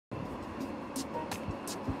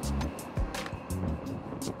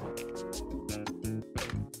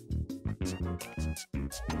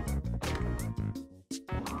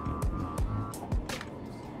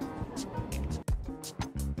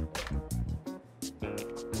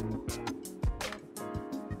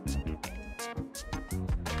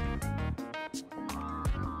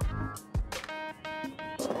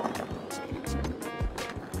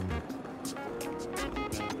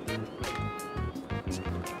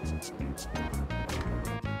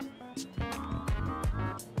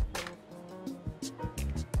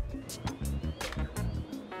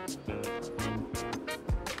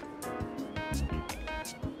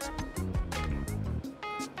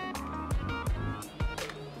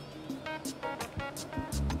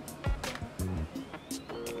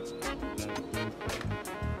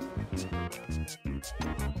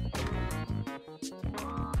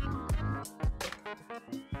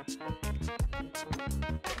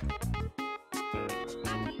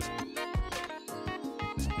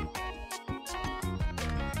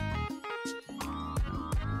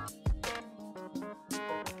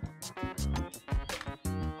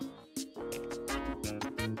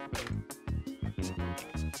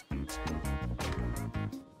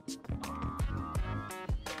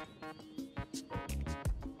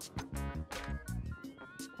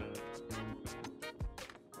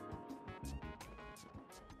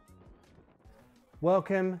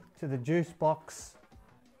Welcome to the Juice Box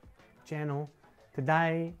channel.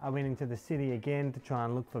 Today I went into the city again to try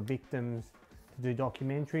and look for victims to do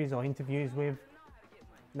documentaries or interviews with.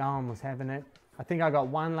 No one was having it. I think I got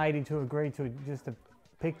one lady to agree to just a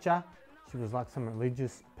picture. She was like some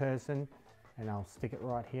religious person, and I'll stick it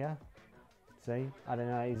right here. See, I don't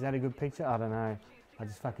know, is that a good picture? I don't know. I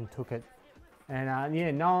just fucking took it. And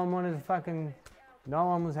yeah, no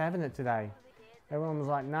one was having it today. Everyone was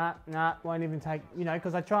like, nah, won't even take, you know,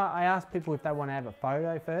 because I asked people if they want to have a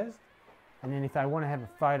photo first, and then if they want to have a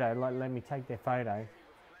photo, like let me take their photo,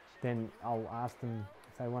 then I'll ask them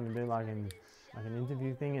if they want to do like an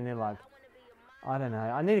interview thing, and they're like, I don't know,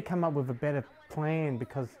 I need to come up with a better plan,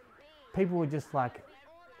 because people were just like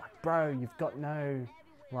bro, you've got no,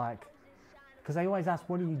 like, because they always ask,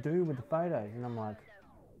 what do you do with the photos? And I'm like,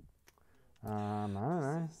 I don't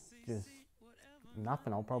know, just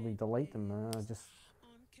nothing. I'll probably delete them. Just,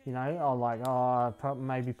 you know, I'll like, oh, I'll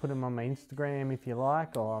maybe put them on my Instagram if you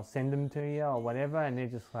like, or I'll send them to you or whatever. And they're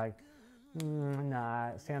just like, nah,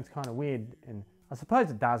 it sounds kind of weird. And I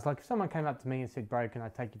suppose it does. Like if someone came up to me and said, bro, can I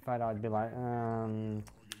take your photo? I'd be like,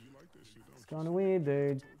 it's kind of weird,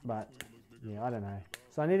 dude. But yeah, I don't know.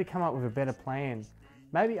 So I need to come up with a better plan.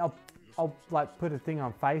 Maybe I'll like put a thing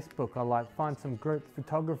on Facebook. I'll like find some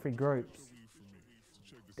photography groups.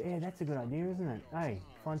 Yeah, that's a good idea, isn't it? Hey,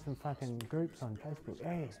 find some fucking groups on Facebook.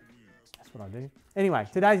 Yeah, that's what I do. Anyway,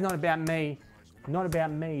 today's not about me. Not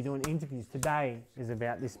about me doing interviews. Today is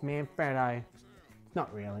about this Manfredo.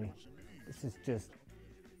 Not really. This is just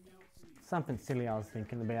something silly I was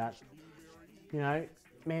thinking about. You know,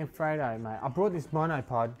 Manfredo, mate. I brought this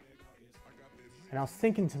Monopod, and I was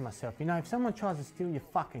thinking to myself, you know, if someone tries to steal your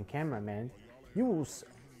fucking camera, man, you will,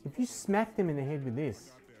 if you smack them in the head with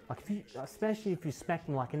this, like if you, especially if you smack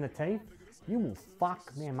them like in the teeth, you will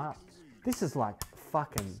fuck them up. This is like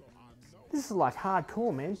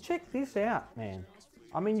hardcore, man. Check this out, man.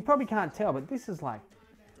 I mean, you probably can't tell, but this is like,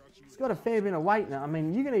 it's got a fair bit of weight now. I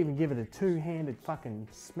mean, you can even give it a two-handed fucking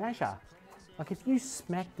smasher. Like if you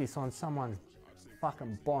smack this on someone's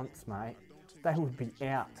fucking bonce, mate, they would be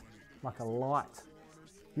out like a light.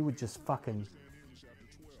 You would just fucking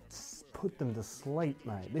put them to sleep,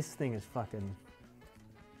 mate. This thing is fucking...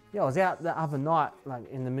 Yeah, I was out the other night,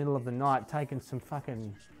 like in the middle of the night, taking some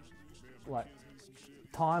fucking, like,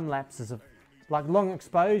 time lapses of, like long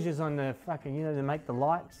exposures on the fucking, you know, to make the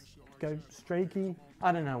lights go streaky.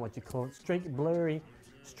 I don't know what you call it, streaky, blurry,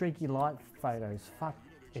 streaky light photos. Fuck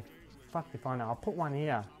if I know. I'll put one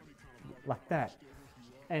here, like that.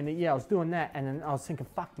 And yeah, I was doing that, and then I was thinking,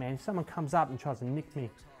 fuck man, if someone comes up and tries to nick me,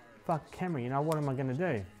 fuck camera, you know, what am I gonna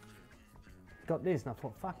do? Got this, and I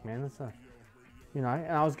thought, fuck man, that's a... You know,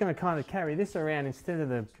 and I was going to kind of carry this around instead of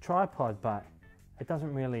the tripod, but it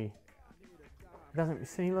doesn't really,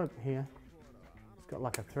 see, look here, it's got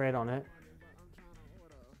like a thread on it.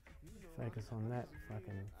 Focus on that,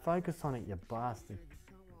 fucking, focus on it, you bastard.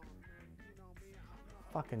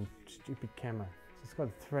 Fucking stupid camera. So it's got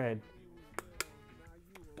a thread.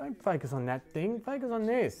 Don't focus on that thing, focus on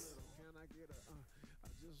this.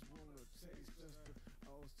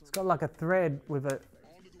 It's got like a thread with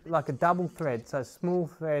like a double thread, so small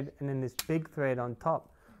thread and then this big thread on top.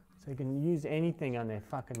 So you can use anything on there,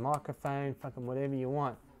 fucking microphone, fucking whatever you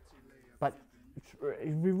want. But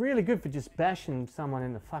it'd be really good for just bashing someone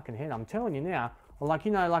in the fucking head, I'm telling you now. Or like, you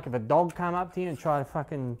know, like if a dog come up to you and try to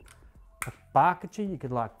fucking bark at you, you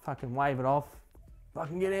could like fucking wave it off.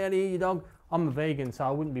 Fucking get out of here, you dog. I'm a vegan, so I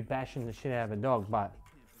wouldn't be bashing the shit out of a dog, but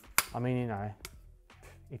I mean, you know,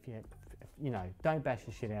 if you know, don't bash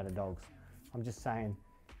the shit out of dogs. I'm just saying,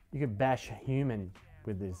 you could bash a human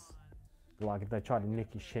with this, like if they try to nick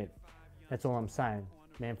your shit. That's all I'm saying.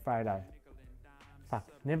 Manfredo. Fuck,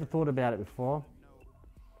 never thought about it before.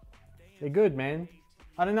 They're good, man.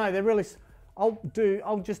 I don't know, they're really...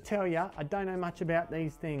 I'll just tell you, I don't know much about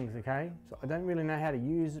these things, okay? So I don't really know how to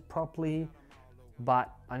use it properly,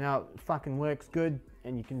 but I know it fucking works good,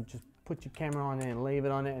 and you can just put your camera on there and leave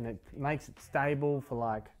it on it, and it makes it stable for,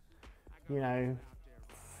 like, you know,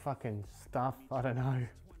 fucking stuff, I don't know.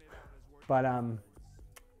 But I'm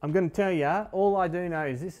gonna tell you, all I do know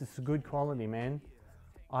is this is good quality, man.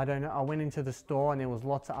 I don't know, I went into the store and there was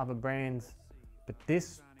lots of other brands, but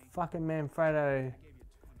this fucking Manfrotto,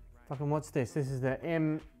 fucking what's this? This is the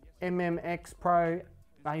MMX Pro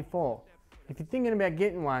A4. If you're thinking about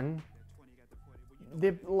getting one,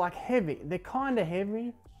 they're like heavy. They're kind of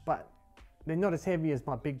heavy, but they're not as heavy as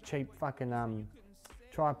my big cheap fucking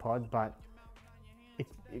tripod. But if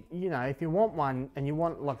you know, if you want one and you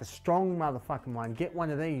want like a strong motherfucking one, get one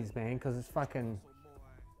of these, man, because it's fucking,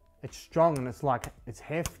 it's strong and it's like, it's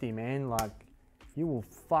hefty, man. Like you will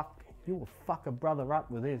fuck a brother up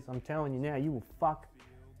with this. I'm telling you now, you will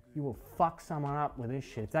fuck someone up with this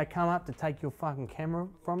shit. If they come up to take your fucking camera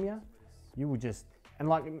from you, you will just, and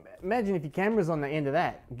like, imagine if your camera's on the end of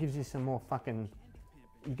that, it gives you some more fucking,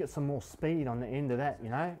 you get some more speed on the end of that, you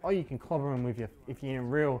know? Or you can clobber them with your, if you're in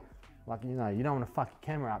real, like, you know, you don't want to fuck your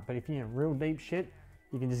camera up, but if you're in real deep shit,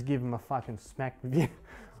 you can just give them a fucking smack with you,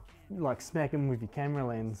 like smack them with your camera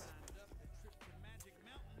lens.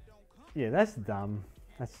 Yeah, that's dumb.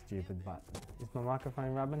 That's stupid, but is my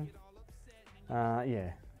microphone rubbing?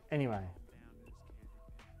 Yeah. Anyway.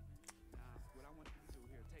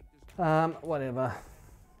 Whatever.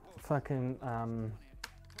 Fucking,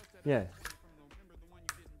 yeah.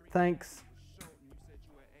 Thanks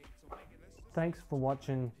for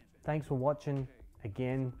watching. Thanks for watching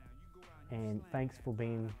again. And thanks for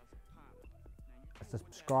being a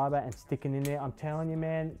subscriber and sticking in there. I'm telling you,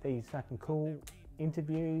 man, these fucking cool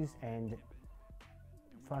interviews and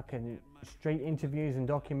fucking street interviews and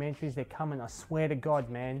documentaries, they're coming. I swear to God,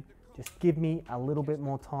 man, just give me a little bit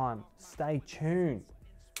more time. Stay tuned.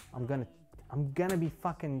 I'm gonna be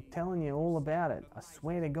fucking telling you all about it. I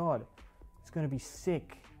swear to God, it's gonna be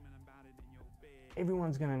sick.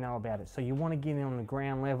 Everyone's gonna know about it. So you want to get in on the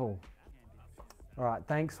ground level. All right,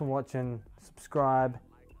 thanks for watching. Subscribe.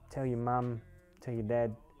 Tell your mum. Tell your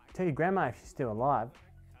dad. Tell your grandma if she's still alive.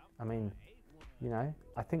 I mean, you know,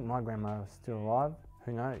 I think my grandma is still alive.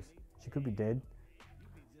 Who knows? She could be dead.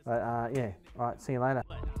 But yeah, all right, see you later.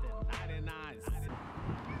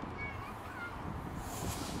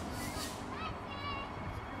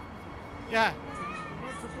 Yeah. You're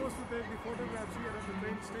not supposed to take the photographs here at the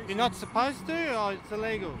train station. You're not supposed to, or it's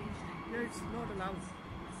illegal? Yeah, it's not allowed.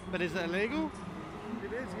 But is it illegal?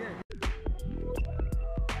 It is, yeah.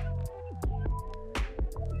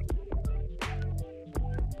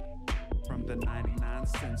 From the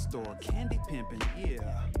 99-cent store, candy pimping,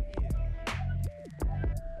 yeah.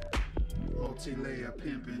 Multi-layer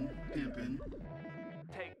pimping.